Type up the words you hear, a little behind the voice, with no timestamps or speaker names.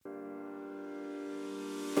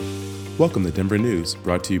Welcome to Denver News,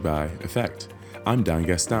 brought to you by Effect. I'm Don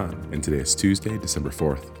Gaston, and today is Tuesday, December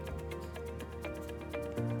 4th.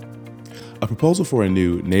 A proposal for a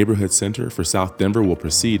new neighborhood center for South Denver will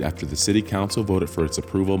proceed after the City Council voted for its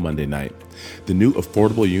approval Monday night. The new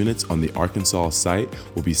affordable units on the Arkansas site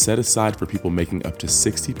will be set aside for people making up to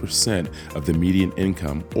 60% of the median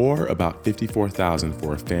income, or about $54,000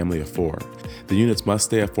 for a family of four. The units must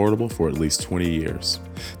stay affordable for at least 20 years.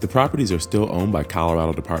 The properties are still owned by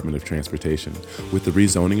Colorado Department of Transportation. With the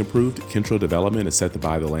rezoning approved, Kintrell Development is set to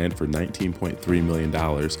buy the land for $19.3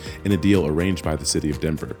 million in a deal arranged by the City of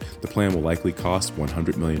Denver. The plan will likely cost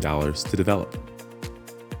 $100 million to develop.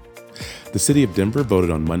 The City of Denver voted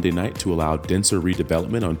on Monday night to allow denser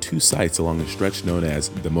redevelopment on two sites along a stretch known as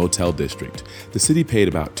the Motel District. The city paid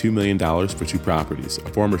about $2 million for two properties, a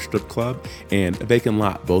former strip club and a vacant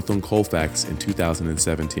lot, both on Colfax in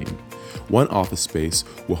 2017. One office space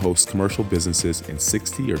will host commercial businesses and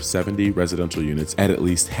 60 or 70 residential units at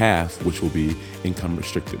least half, which will be income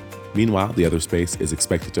restricted. Meanwhile, the other space is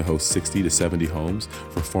expected to host 60 to 70 homes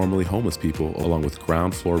for formerly homeless people, along with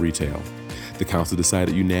ground floor retail. The council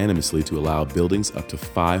decided unanimously to allow buildings up to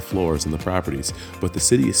 5 floors in the properties, but the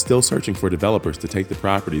city is still searching for developers to take the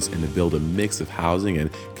properties and to build a mix of housing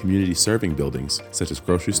and community serving buildings, such as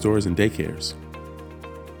grocery stores and daycares.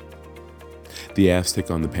 The Avs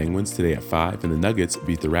take on the Penguins today at 5, and the Nuggets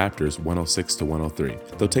beat the Raptors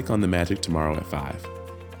 106-103. They'll take on the Magic tomorrow at 5.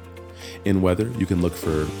 In weather, you can look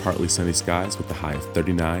for partly sunny skies with a high of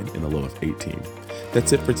 39 and a low of 18.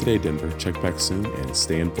 That's it for today, Denver. Check back soon and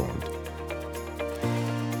stay informed.